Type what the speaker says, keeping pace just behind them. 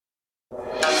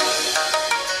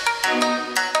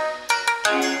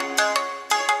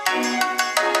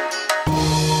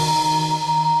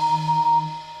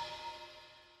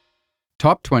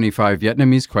Top 25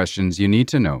 Vietnamese questions you need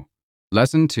to know.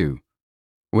 Lesson 2.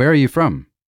 Where are you from?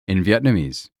 In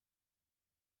Vietnamese.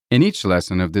 In each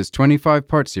lesson of this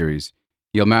 25-part series,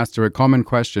 you'll master a common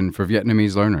question for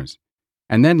Vietnamese learners,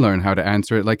 and then learn how to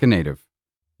answer it like a native.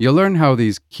 You'll learn how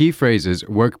these key phrases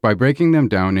work by breaking them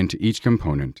down into each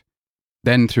component.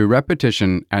 Then, through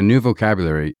repetition and new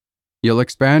vocabulary, you'll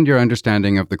expand your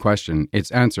understanding of the question,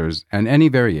 its answers, and any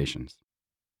variations.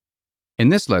 In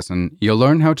this lesson, you'll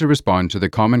learn how to respond to the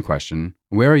common question,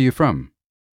 where are you from?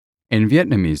 In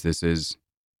Vietnamese, this is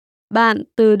Bạn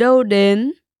từ đâu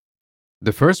đến?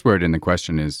 the first word in the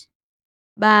question is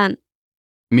Bạn,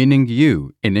 meaning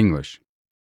you in English.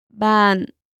 bạn,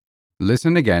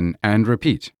 Listen again and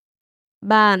repeat.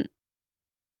 bạn.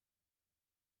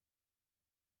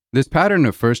 This pattern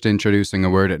of first introducing a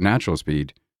word at natural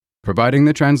speed, providing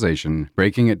the translation,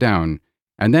 breaking it down,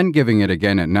 and then giving it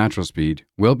again at natural speed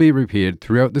will be repeated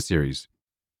throughout the series.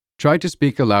 Try to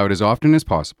speak aloud as often as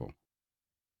possible.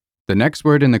 The next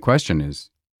word in the question is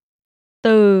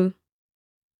Từ,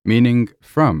 meaning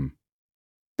from.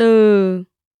 từ,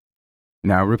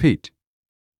 Now repeat.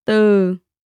 từ.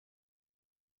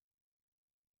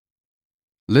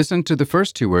 Listen to the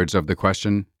first two words of the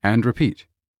question and repeat.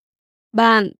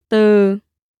 Bạn từ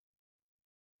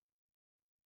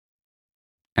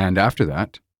And after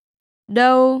that,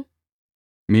 đâu?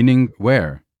 meaning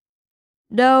where.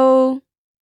 Đâu?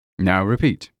 Now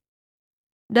repeat.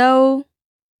 Đâu?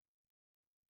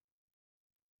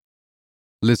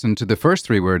 Listen to the first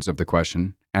three words of the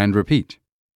question and repeat.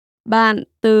 Bạn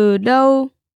từ đâu?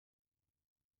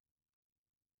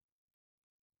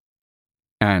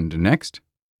 And next,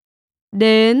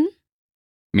 Đến,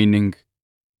 meaning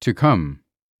to come.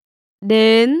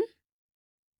 đến,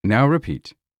 Now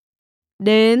repeat.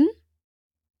 đến.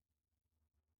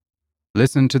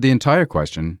 Listen to the entire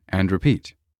question and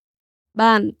repeat.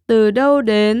 Bạn từ đâu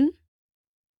đến?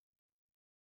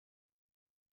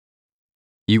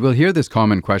 You will hear this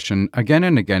common question again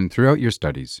and again throughout your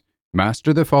studies.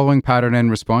 Master the following pattern and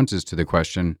responses to the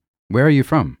question, where are you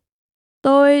from?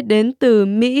 Tôi đến từ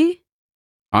Mỹ.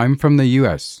 I'm from the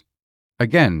US.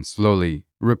 Again, slowly,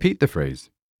 repeat the phrase.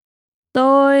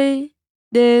 Tôi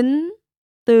đến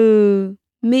từ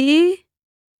Mỹ.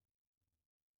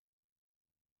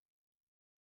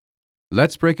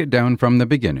 Let's break it down from the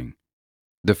beginning.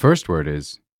 The first word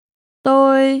is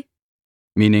Tôi,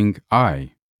 meaning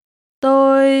I.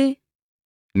 tôi,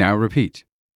 Now repeat.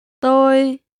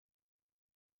 tôi.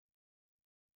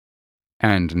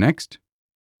 And next,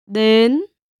 Đến,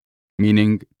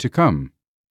 meaning to come.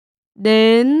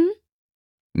 đến,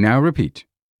 Now repeat.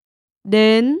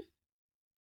 đến.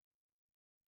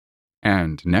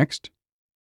 And next,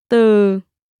 Từ,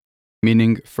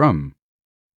 meaning from.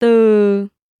 từ,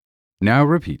 Now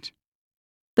repeat.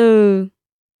 từ.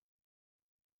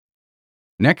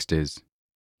 Next is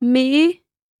Mỹ,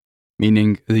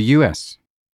 meaning the US.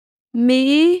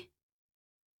 Mỹ,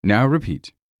 Now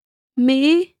repeat.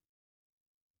 Mỹ.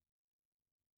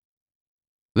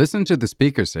 Listen to the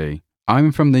speaker say,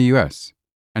 I'm from the US,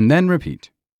 and then repeat.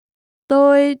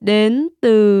 Tôi đến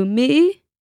từ Mỹ.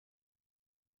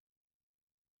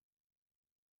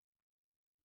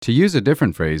 To use a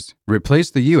different phrase, replace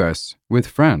the US with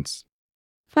France.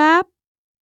 Pháp,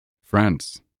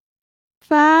 France.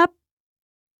 Pháp,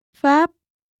 Pháp.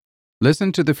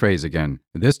 Listen to the phrase again,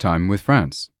 this time with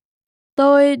France.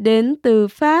 Tôi đến từ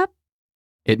Pháp.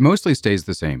 It mostly stays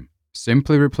the same.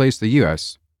 Simply replace the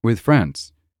US with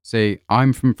France. Say,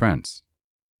 I'm from France.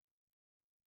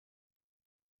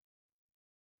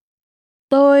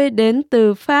 Tôi đến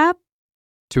từ Pháp.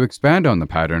 To expand on the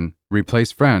pattern,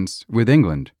 replace France with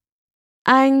England.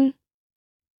 Anh,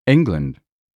 England.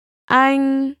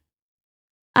 anh,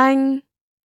 anh.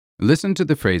 Listen to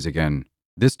the phrase again,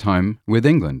 this time with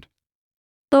England.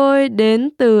 Tôi đến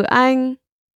từ Anh.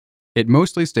 It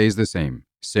mostly stays the same.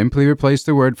 Simply replace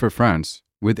the word for France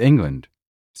with England.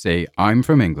 Say, I'm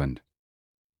from England.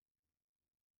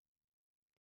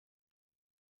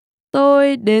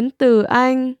 Tôi đến từ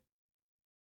Anh.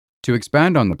 To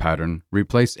expand on the pattern,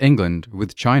 replace England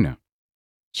with China.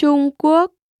 Trung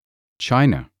Quốc,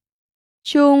 China.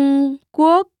 Trung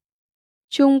Quốc,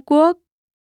 Trung Quốc.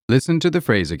 Listen to the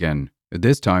phrase again,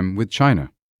 this time with China.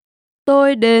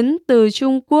 Tôi đến từ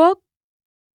Trung Quốc.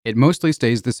 It mostly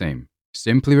stays the same.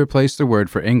 Simply replace the word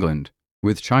for England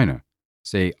with China.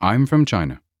 Say, I'm from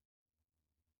China.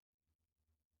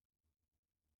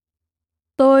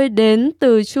 Tôi đến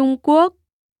từ Trung Quốc.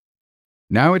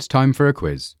 Now it's time for a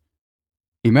quiz.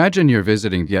 Imagine you're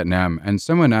visiting Vietnam and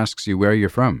someone asks you where you're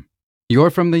from.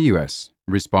 You're from the US.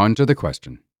 Respond to the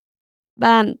question.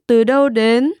 Bạn từ đâu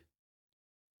đến?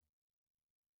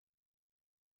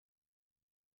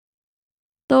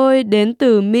 Tôi đến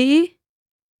từ Mỹ.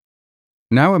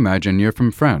 Now imagine you're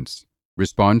from France.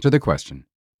 Respond to the question.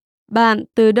 Bạn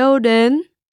từ đâu đến?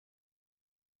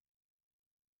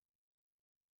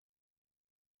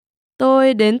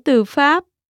 Tôi đến từ Pháp.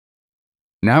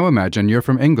 Now imagine you're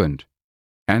from England.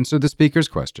 Answer the speaker's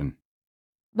question.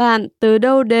 Bạn từ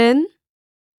đâu đến?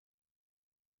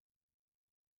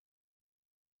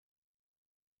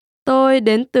 Tôi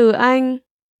đến từ Anh.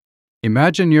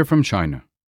 Imagine you're from China.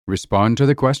 Respond to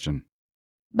the question.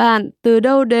 Bạn từ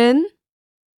đâu đến?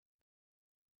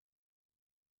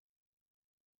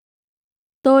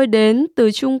 Tôi đến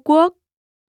từ Trung Quốc.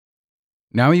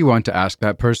 Now you want to ask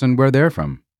that person where they're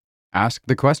from. Ask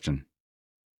the question.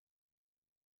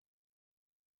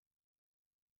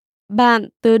 Bạn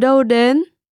từ đâu đến?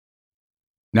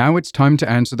 Now it's time to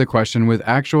answer the question with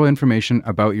actual information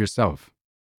about yourself.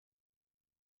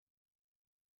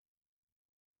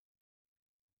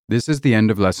 This is the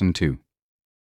end of Lesson 2.